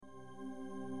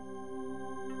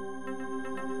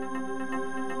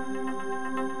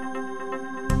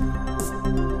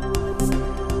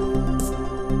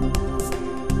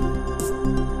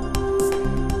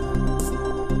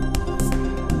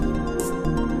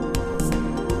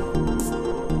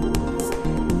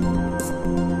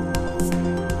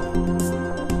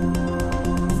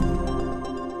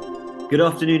Good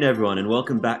afternoon, everyone, and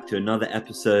welcome back to another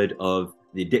episode of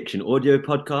the Addiction Audio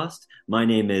Podcast. My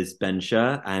name is Ben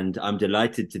Scher, and I'm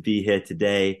delighted to be here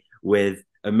today with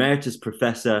Emeritus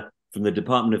Professor from the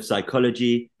Department of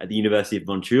Psychology at the University of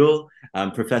Montreal,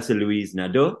 Professor Louise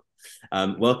Nadeau.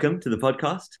 Welcome to the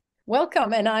podcast.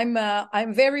 Welcome, and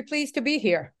I'm very pleased to be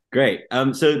here. Great.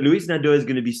 So Louise Nadeau is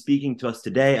going to be speaking to us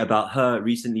today about her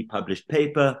recently published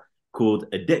paper called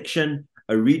Addiction,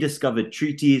 a rediscovered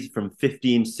treatise from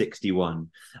 1561.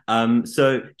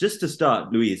 So just to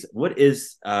start, Louise, what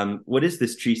is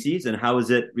this treatise and how is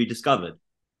it rediscovered?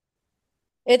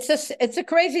 It's a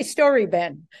crazy story,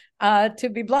 Ben. To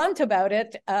be blunt about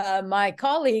it, my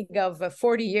colleague of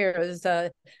 40 years,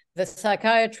 the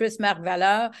psychiatrist Marc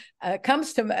Valeur,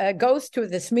 goes to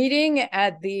this meeting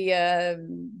at the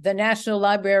National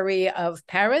Library of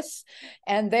Paris,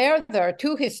 and there are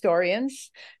two historians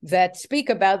that speak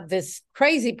about this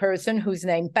crazy person who's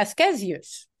named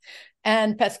Pascasius.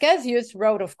 And Pascasius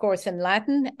wrote, of course, in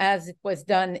Latin, as it was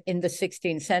done in the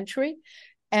 16th century.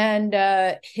 And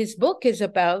his book is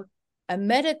about a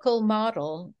medical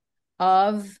model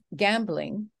of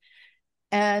gambling.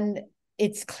 And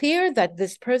it's clear that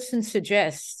this person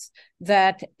suggests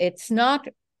that it's not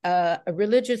a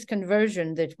religious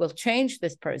conversion that will change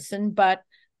this person, but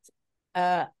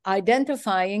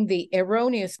identifying the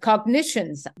erroneous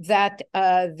cognitions that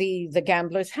the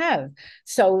gamblers have.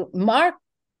 So Marc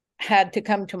had to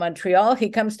come to Montreal. He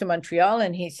comes to Montreal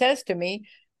and he says to me,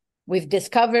 "We've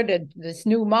discovered this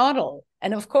new model."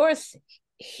 And of course,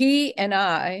 he and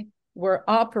I were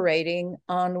operating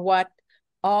on what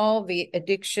all the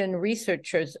addiction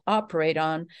researchers operate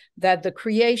on, that the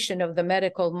creation of the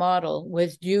medical model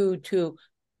was due to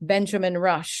Benjamin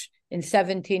Rush in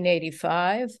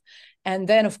 1785. And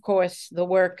then, of course, the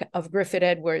work of Griffith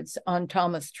Edwards on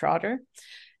Thomas Trotter.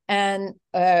 And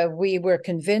we were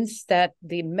convinced that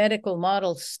the medical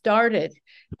model started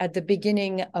at the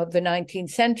beginning of the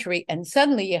 19th century. And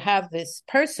suddenly you have this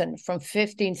person from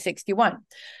 1561.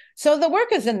 So the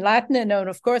work is in Latin, and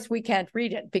of course we can't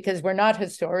read it because we're not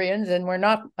historians and we're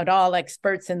not at all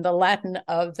experts in the Latin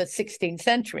of the 16th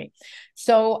century.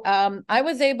 So I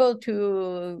was able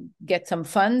to get some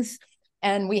funds,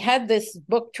 and we had this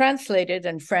book translated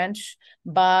in French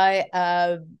by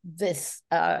this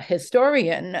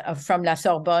historian from La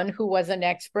Sorbonne who was an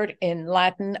expert in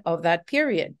Latin of that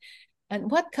period.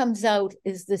 And what comes out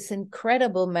is this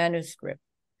incredible manuscript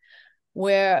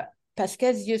where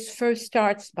Pascasius first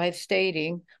starts by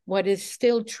stating what is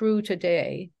still true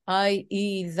today,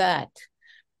 i.e. that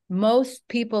most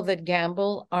people that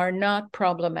gamble are not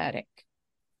problematic.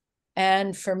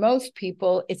 And for most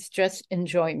people, it's just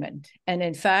enjoyment. And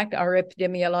in fact, our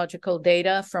epidemiological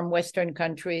data from Western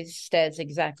countries says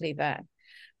exactly that.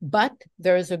 But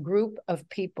there's a group of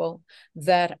people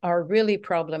that are really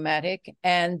problematic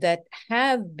and that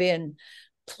have been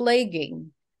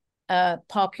plaguing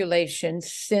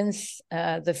populations since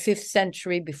the 5th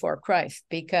century before Christ,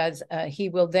 because he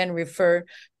will then refer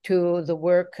to the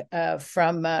work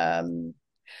from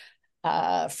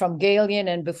Galen,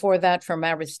 and before that from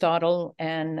Aristotle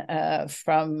and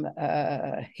from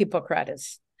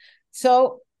Hippocrates.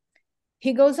 So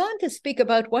he goes on to speak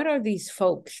about what are these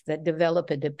folks that develop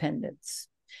a dependence.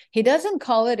 He doesn't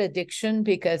call it addiction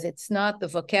because it's not the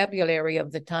vocabulary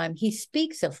of the time. He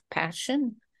speaks of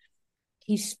passion.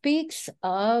 He speaks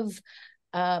of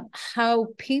how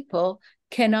people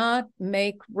cannot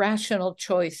make rational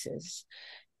choices.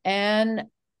 And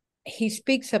he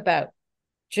speaks about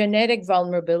genetic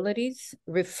vulnerabilities,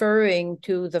 referring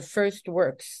to the first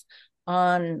works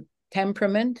on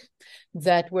temperament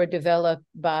that were developed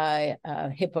by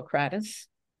Hippocrates.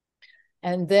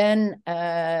 And then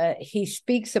he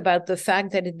speaks about the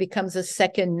fact that it becomes a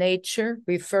second nature,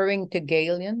 referring to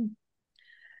Galen.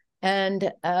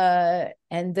 And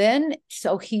then,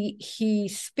 so he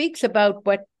speaks about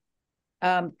what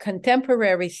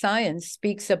contemporary science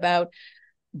speaks about: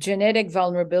 genetic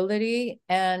vulnerability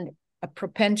and a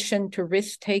propension to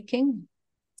risk-taking.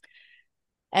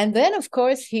 And then, of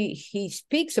course, he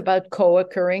speaks about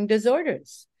co-occurring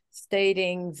disorders,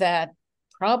 stating that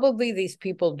probably these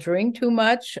people drink too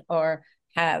much or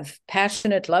have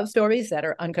passionate love stories that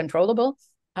are uncontrollable.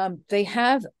 They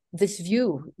have this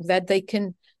view that they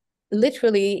can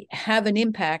literally have an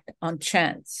impact on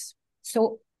chance.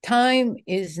 So time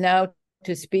is now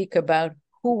to speak about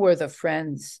who were the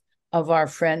friends of our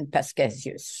friend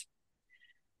Pascasius.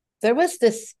 There was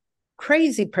this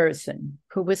crazy person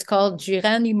who was called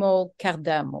Geronimo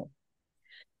Cardamo,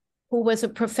 who was a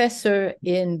professor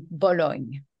in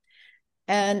Bologna.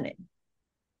 And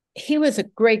he was a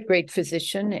great, great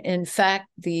physician. In fact,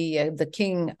 the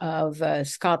king of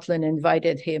Scotland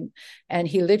invited him, and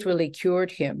he literally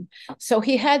cured him. So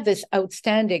he had this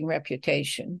outstanding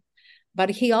reputation. But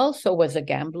he also was a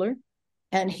gambler,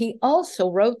 and he also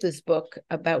wrote this book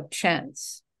about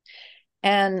chance.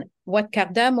 And what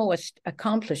Cardamo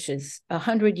accomplishes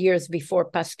 100 years before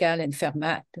Pascal and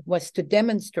Fermat was to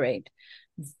demonstrate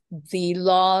the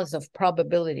laws of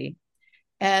probability,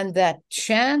 and that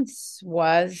chance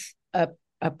was a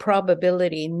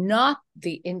probability, not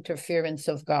the interference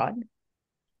of God,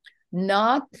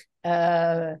 not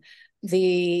the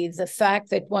fact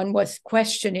that one was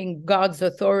questioning God's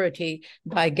authority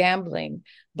by gambling,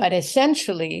 but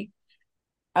essentially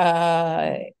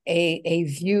a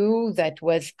view that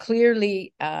was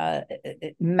clearly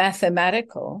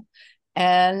mathematical.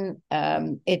 And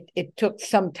it took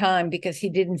some time because he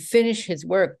didn't finish his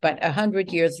work, but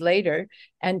 100 years later,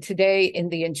 and today in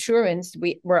the insurance,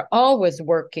 we're always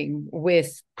working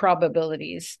with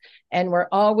probabilities, and we're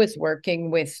always working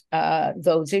with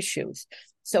those issues.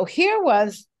 So here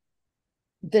was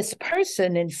this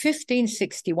person in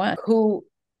 1561 who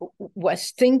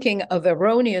was thinking of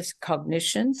erroneous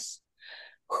cognitions,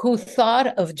 who thought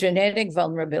of genetic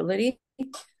vulnerability,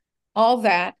 all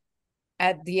that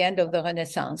at the end of the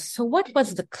Renaissance. So what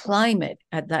was the climate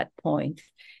at that point?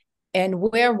 And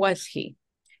where was he?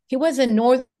 He was in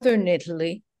northern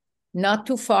Italy, not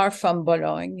too far from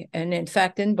Bologna, and in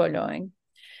fact in Bologna.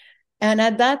 And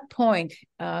at that point,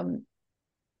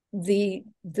 the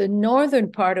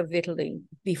northern part of Italy,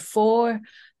 before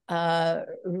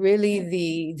really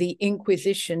the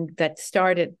Inquisition that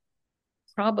started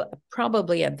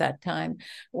probably at that time,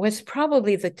 was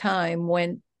probably the time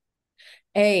when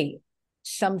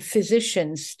some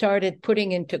physicians started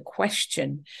putting into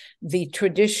question the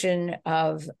tradition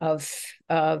of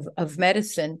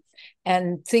medicine,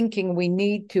 and thinking we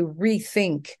need to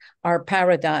rethink our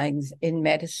paradigms in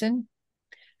medicine.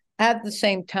 At the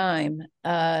same time,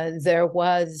 there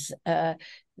was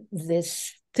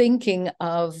this thinking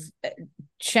of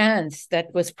chance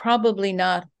that was probably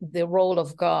not the role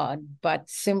of God, but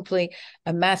simply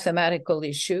a mathematical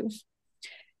issue.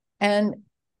 And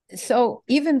so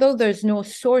even though there's no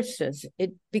sources,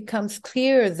 it becomes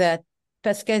clear that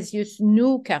Pascasius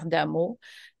knew Cardamo,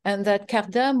 and that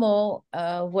Cardamo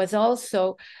was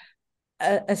also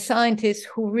a scientist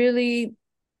who really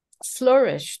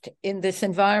flourished in this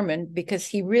environment because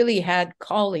he really had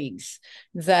colleagues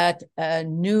that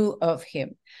knew of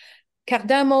him.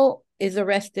 Cardamo is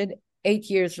arrested 8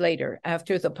 years later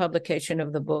after the publication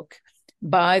of the book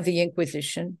by the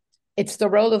Inquisition. It's the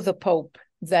role of the Pope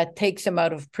that takes him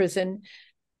out of prison.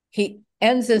 He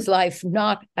ends his life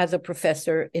not as a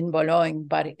professor in Bologna,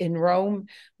 but in Rome,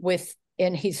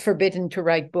 and he's forbidden to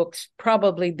write books,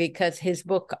 probably because his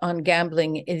book on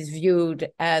gambling is viewed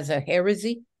as a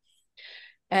heresy.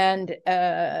 And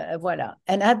voila.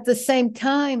 And at the same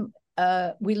time,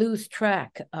 we lose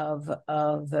track of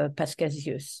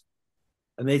Pascasius.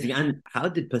 Amazing. And how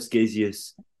did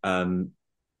Pascasius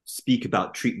speak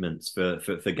about treatments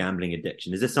for gambling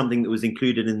addiction? Is this something that was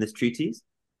included in this treatise?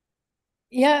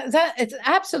 Yeah, it's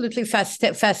absolutely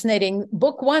fascinating.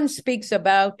 Book 1 speaks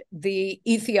about the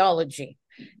etiology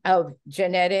of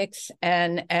genetics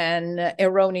and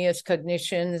erroneous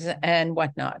cognitions and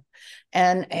whatnot,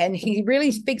 and he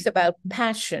really speaks about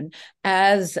passion,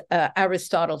 as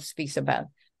Aristotle speaks about.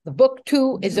 The book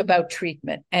 2 is about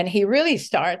treatment, and he really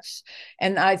starts,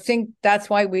 and I think that's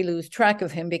why we lose track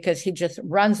of him, because he just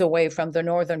runs away from the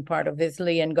northern part of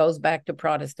Italy and goes back to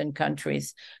Protestant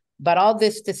countries. But all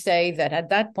this to say that at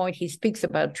that point, he speaks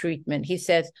about treatment. He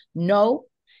says, no,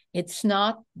 it's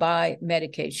not by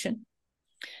medication.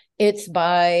 It's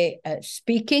by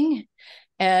speaking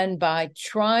and by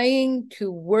trying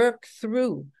to work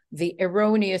through the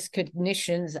erroneous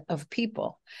cognitions of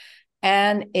people.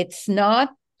 And it's not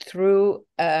through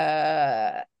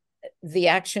the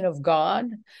action of God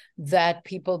that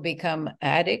people become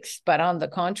addicts, but on the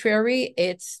contrary,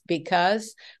 it's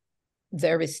because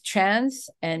there is chance,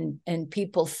 and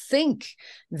people think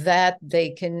that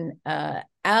they can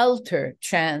alter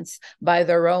chance by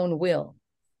their own will.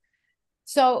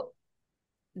 So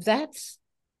that's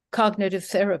cognitive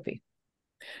therapy.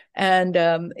 And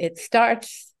it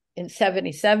starts in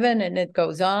 1977, and it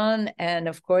goes on. And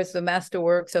of course, the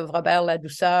masterworks of Robert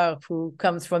Ladouceur, who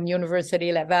comes from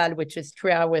University Laval, which is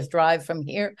 3 hours drive from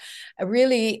here.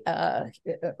 Really,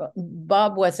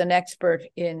 Bob was an expert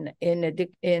in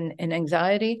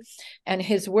anxiety, and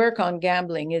his work on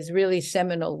gambling is really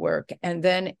seminal work. And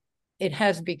then it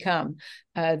has become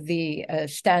the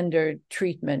standard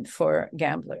treatment for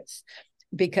gamblers.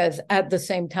 because at the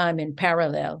same time, in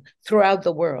parallel, throughout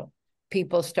the world,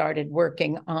 people started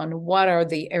working on what are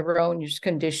the erroneous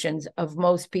conditions of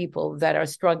most people that are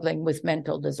struggling with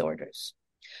mental disorders.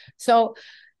 So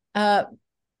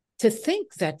to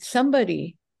think that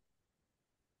somebody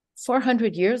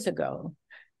 400 years ago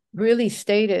really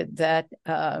stated that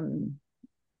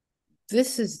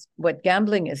this is what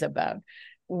gambling is about,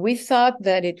 we thought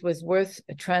that it was worth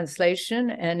a translation,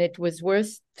 and it was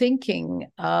worth thinking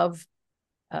of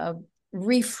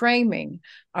reframing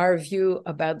our view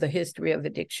about the history of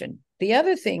addiction. The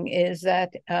other thing is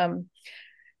that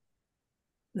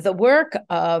the work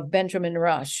of Benjamin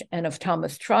Rush and of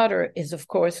Thomas Trotter is, of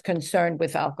course, concerned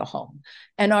with alcohol.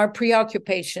 And our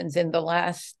preoccupations in the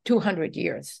last 200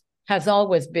 years has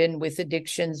always been with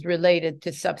addictions related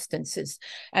to substances.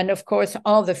 And of course,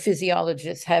 all the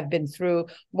physiologists have been through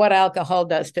what alcohol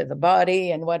does to the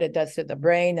body and what it does to the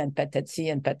brain, and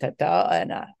patati and patata.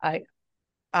 And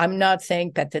I'm not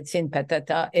saying patati and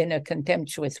patata in a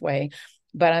contemptuous way,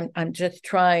 but I'm just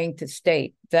trying to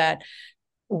state that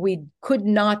we could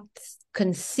not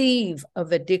conceive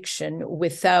of addiction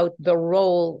without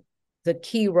the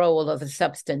key role of a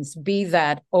substance, be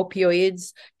that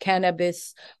opioids,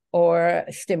 cannabis, or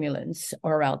stimulants,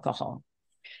 or alcohol.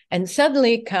 And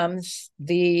suddenly comes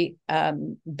the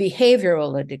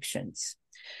behavioral addictions.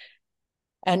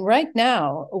 And right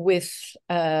now, with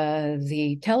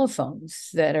the telephones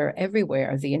that are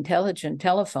everywhere, the intelligent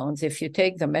telephones, if you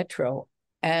take the metro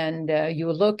and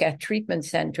you look at treatment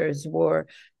centers where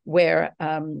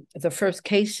the first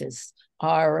cases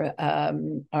are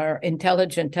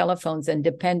intelligent telephones and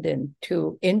dependent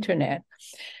to internet,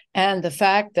 and the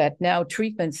fact that now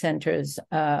treatment centers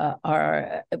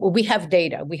we have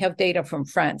data from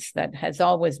France that has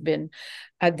always been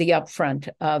at the upfront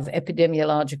of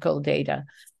epidemiological data,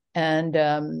 and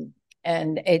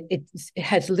it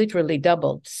has literally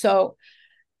doubled. So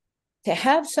to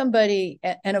have somebody,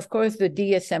 and of course the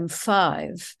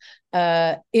DSM-5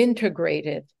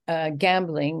 integrated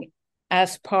gambling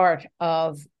as part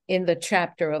of in the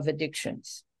chapter of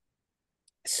addictions.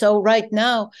 So right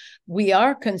now, we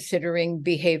are considering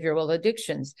behavioral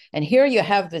addictions. And here you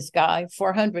have this guy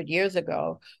 400 years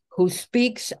ago who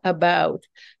speaks about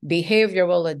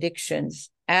behavioral addictions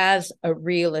as a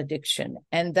real addiction.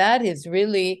 And that is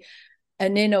really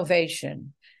an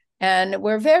innovation. And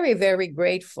we're very, very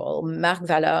grateful, Marc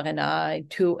Valeur and I,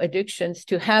 to Addictions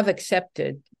to have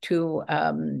accepted to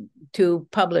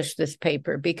publish this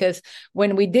paper, because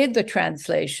when we did the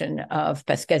translation of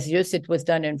Pascasius, it was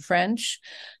done in French.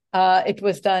 It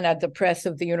was done at the press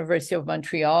of the University of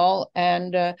Montreal,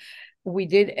 and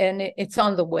it's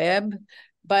on the web,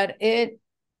 but it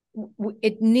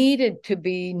needed to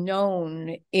be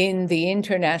known in the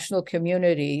international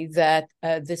community that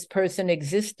this person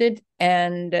existed,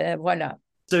 and voila.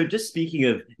 So just speaking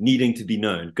of needing to be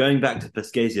known, going back to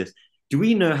Pascasius, do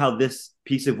we know how this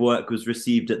piece of work was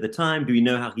received at the time? Do we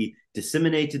know how he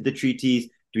disseminated the treatise?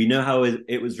 Do we know how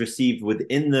it was received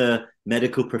within the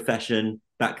medical profession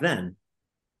back then?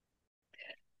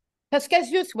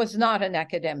 Pascasius was not an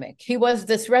academic. He was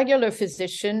this regular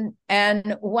physician,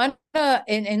 and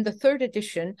in the third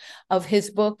edition of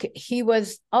his book, he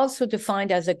was also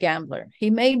defined as a gambler. He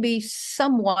may be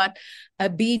somewhat a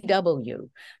BW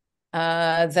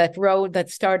that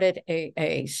started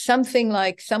a something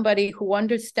like somebody who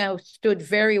understood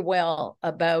very well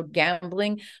about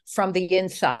gambling from the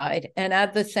inside, and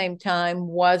at the same time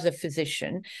was a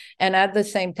physician, and at the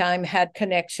same time had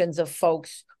connections of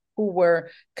folks who were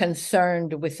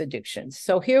concerned with addictions.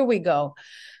 So here we go.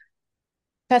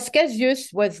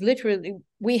 Pascasius was literally,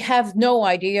 we have no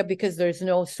idea because there's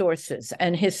no sources,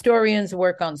 and historians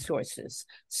work on sources.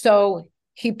 So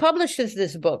he publishes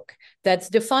this book that's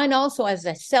defined also as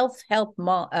a self-help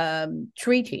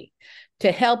treaty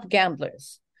to help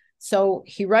gamblers. So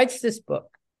he writes this book.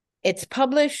 It's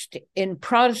published in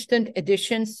Protestant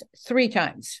editions 3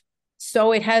 times.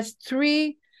 So it has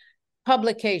 3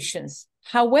 publications.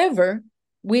 However,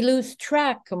 we lose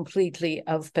track completely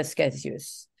of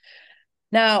Pascasius.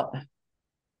 Now,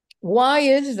 why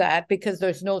is that? Because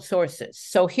there's no sources.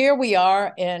 So here we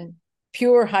are in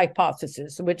pure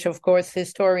hypothesis, which of course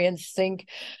historians think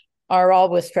are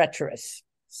always treacherous.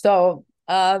 So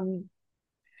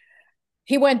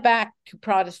he went back to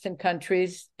Protestant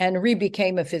countries and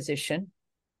re-became a physician.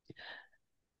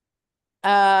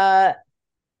 My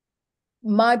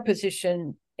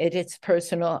position, it's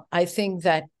personal. I think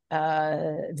that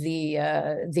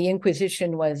the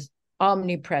Inquisition was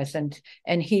omnipresent,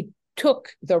 and he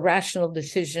took the rational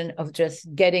decision of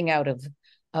just getting out of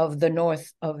of the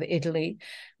north of Italy,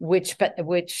 which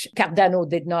Cardano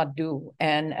did not do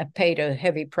and paid a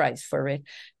heavy price for it.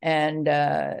 And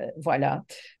voila.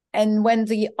 And when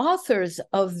the authors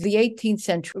of the 18th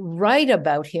century write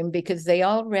about him, because they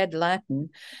all read Latin,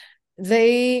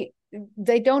 they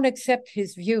don't accept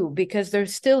his view because they're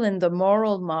still in the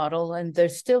moral model and they're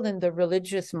still in the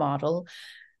religious model.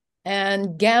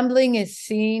 And gambling is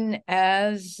seen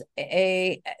as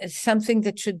something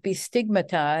that should be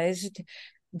stigmatized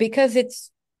because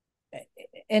it's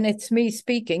me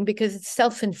speaking, because it's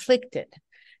self-inflicted.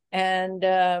 And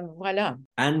voila.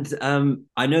 And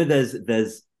I know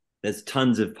there's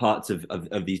tons of parts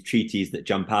of these treaties that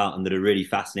jump out and that are really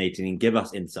fascinating and give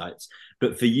us insights.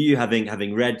 But for you,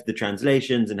 having read the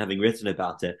translations and having written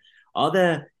about it,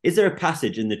 is there a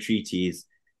passage in the treaties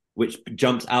which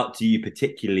jumps out to you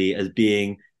particularly as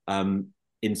being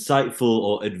insightful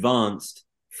or advanced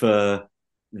for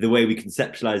the way we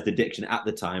conceptualized addiction at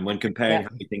the time when comparing how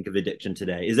we think of addiction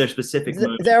today? Is there a specific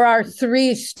moment? There are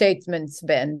three statements,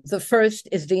 Ben. The first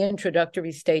is the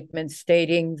introductory statement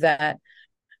stating that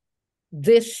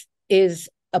this is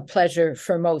a pleasure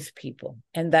for most people,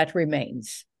 and that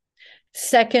remains.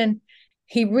 Second,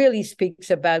 he really speaks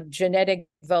about genetic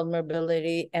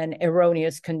vulnerability and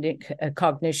erroneous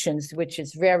cognitions, which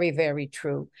is very, very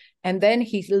true. And then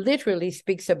he literally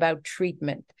speaks about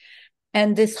treatment.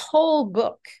 And this whole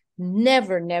book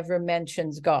never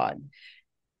mentions God.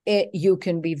 You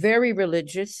can be very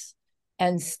religious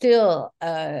and still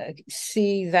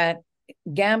see that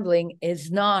gambling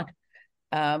is not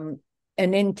an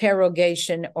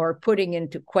interrogation or putting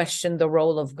into question the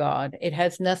role of God. It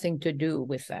has nothing to do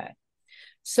with that.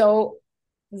 So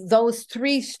those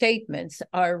three statements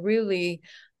are really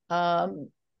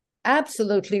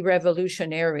absolutely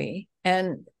revolutionary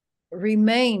and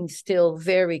remain still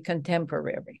very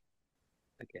contemporary.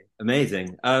 Okay,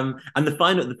 amazing. And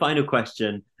the final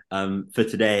question for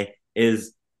today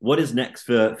is, what is next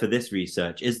for this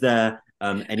research? Is there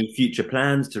any future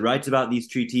plans to write about these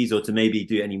treaties or to maybe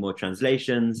do any more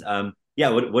translations?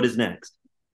 What is next?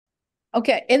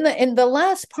 Okay, in the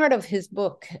last part of his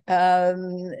book,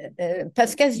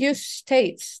 Pascasius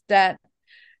states that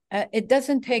it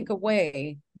doesn't take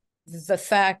away the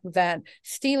fact that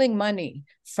stealing money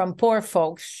from poor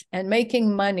folks and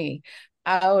making money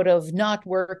out of not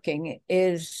working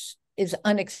is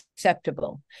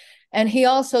unacceptable. And he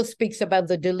also speaks about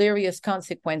the delirious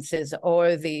consequences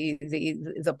or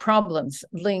the problems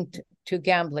linked to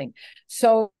gambling.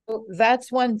 So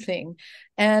that's one thing.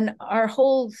 And our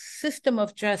whole system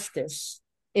of justice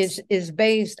is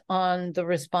based on the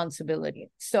responsibility.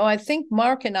 So I think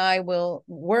Mark and I will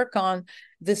work on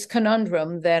this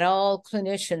conundrum that all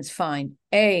clinicians find.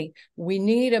 We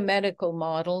need a medical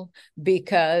model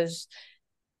because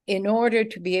in order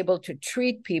to be able to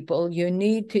treat people, you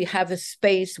need to have a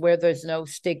space where there's no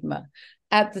stigma.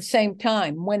 At the same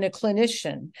time, when a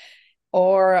clinician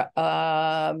or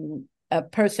a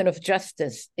person of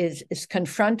justice is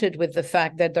confronted with the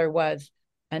fact that there was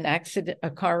an accident, a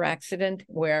car accident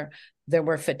where there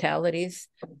were fatalities,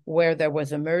 where there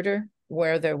was a murder,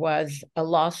 where there was a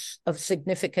loss of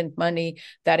significant money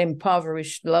that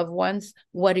impoverished loved ones,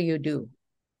 what do?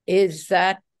 Is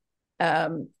that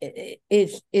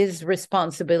is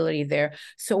responsibility there?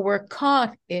 So we're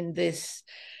caught in this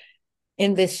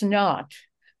knot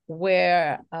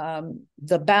where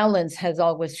the balance has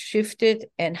always shifted,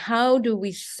 and how do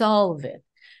we solve it?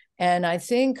 And I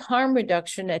think harm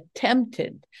reduction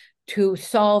attempted to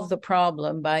solve the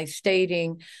problem by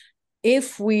stating,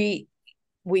 if we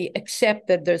accept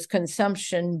that there's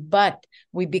consumption, but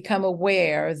we become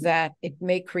aware that it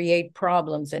may create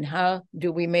problems, and how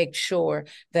do we make sure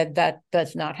that that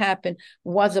does not happen,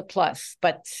 was a plus.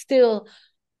 But still,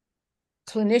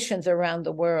 clinicians around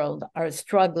the world are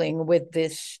struggling with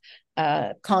this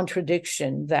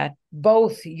contradiction that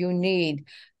both you need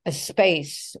a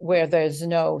space where there's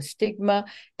no stigma,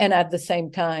 and at the same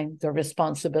time, the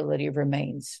responsibility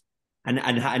remains.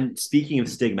 And speaking of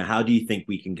stigma, how do you think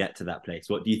we can get to that place?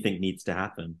 What do you think needs to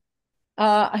happen?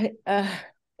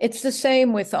 It's the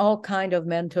same with all kind of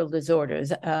mental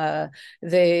disorders. I'm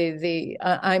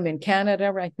in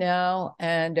Canada right now,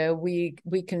 and we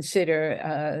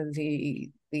consider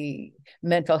the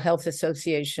Mental Health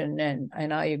Association,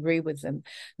 and I agree with them,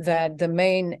 that the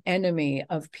main enemy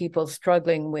of people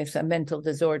struggling with a mental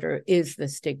disorder is the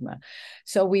stigma.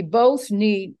 So we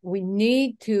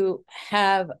need to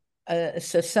have a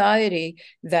society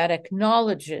that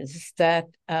acknowledges that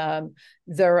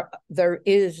there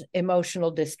is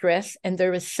emotional distress and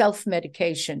there is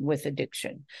self-medication with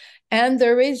addiction, and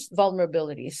there is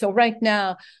vulnerability. So right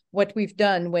now, what we've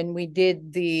done when we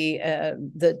did the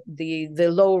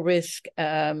low risk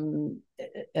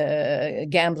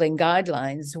gambling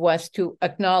guidelines was to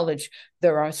acknowledge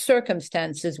there are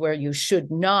circumstances where you should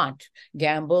not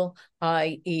gamble,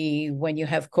 i.e. when you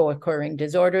have co-occurring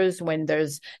disorders, when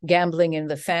there's gambling in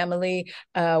the family,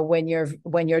 when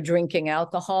you're drinking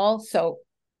alcohol. So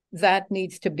that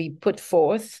needs to be put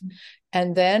forth.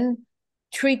 And then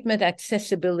treatment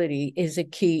accessibility is a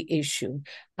key issue.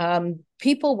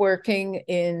 People working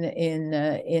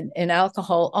in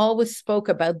alcohol always spoke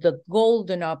about the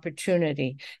golden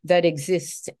opportunity that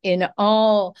exists in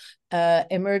all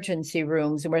emergency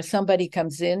rooms where somebody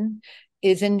comes in,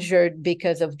 is injured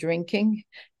because of drinking,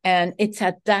 and it's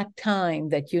at that time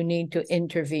that you need to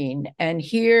intervene. And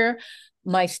here,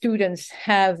 my students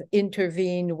have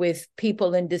intervened with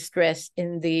people in distress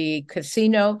in the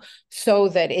casino so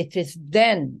that it is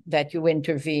then that you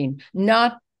intervene,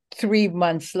 not 3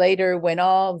 months later when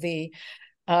all the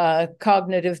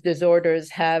cognitive disorders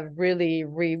have really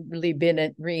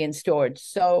been reinstored.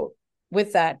 So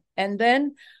with that, and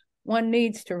then one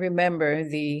needs to remember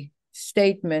the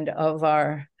statement of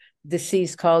our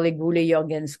deceased colleague, Wule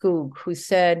Jorgenskog, who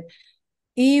said,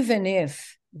 even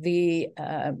if the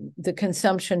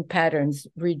consumption patterns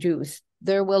reduce,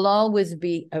 there will always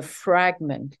be a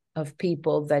fragment of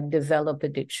people that develop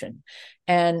addiction.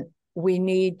 And we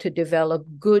need to develop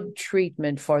good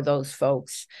treatment for those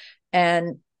folks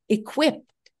and equip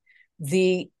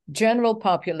the general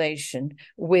population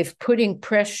with putting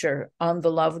pressure on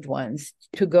the loved ones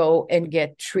to go and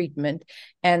get treatment.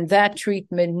 And that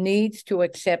treatment needs to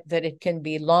accept that it can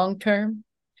be long-term,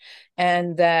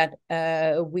 and that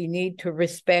we need to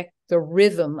respect the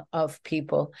rhythm of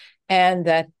people, and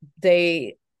that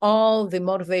all the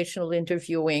motivational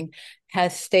interviewing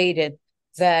has stated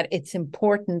that it's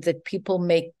important that people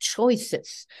make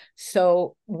choices.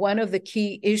 So one of the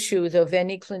key issues of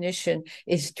any clinician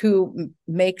is to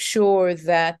make sure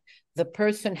that the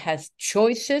person has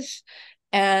choices,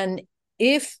 and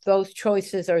if those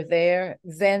choices are there,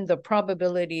 then the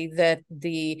probability that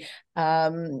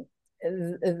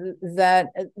that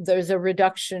there's a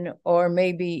reduction or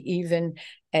maybe even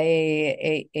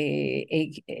a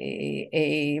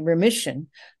remission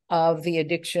of the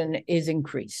addiction is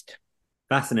increased.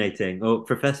 Fascinating. Well,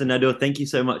 Professor Nadeau, thank you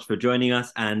so much for joining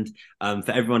us. And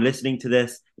for everyone listening to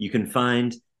this, you can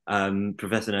find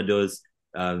Professor Nadeau's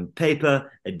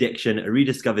paper, Addiction, a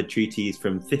Rediscovered Treatise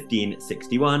from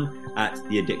 1561 at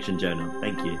the Addiction Journal.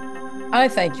 Thank you. I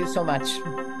thank you so much.